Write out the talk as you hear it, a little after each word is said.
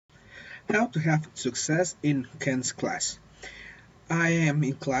How to have success in Ken's class. I am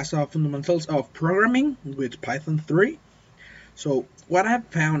in class of Fundamentals of Programming with Python 3. So what I've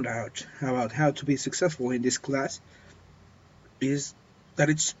found out about how to be successful in this class is that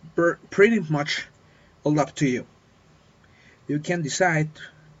it's pretty much all up to you. You can decide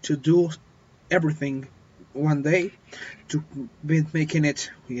to do everything one day, to be making it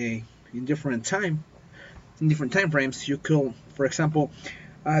in different time frames. You could, for example,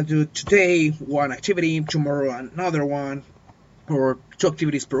 do today one activity, tomorrow another one, or 2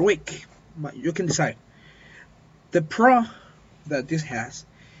 activities per week. But you can decide. The pro that this has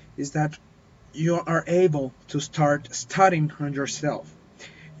is that you are able to start studying on yourself.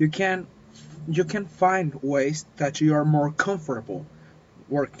 You can find ways that you are more comfortable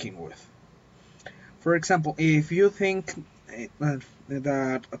working with. For example, if you think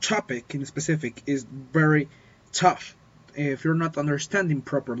that a topic in specific is very tough, if you're not understanding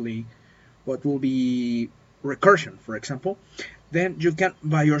properly what will be recursion, for example, then you can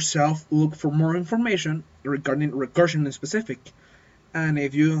by yourself look for more information regarding recursion in specific. And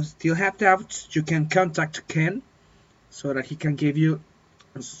if you still have doubts, you can contact Ken so that he can give you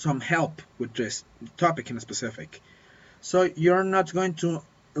some help with this topic in specific. So you're not going to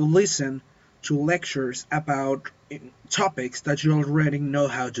listen to lectures about topics that you already know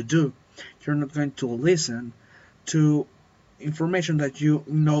how to do. You're not going to listen to information that you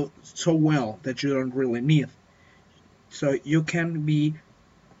know so well that you don't really need. So you can be,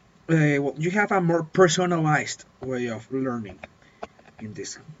 you have a more personalized way of learning in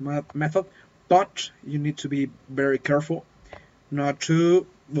this method, but you need to be very careful not to,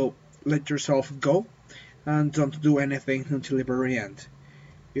 let yourself go and don't do anything until the very end.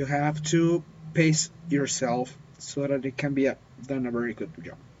 You have to pace yourself so that it can be done a very good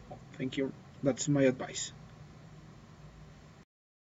job. Thank you. That's my advice.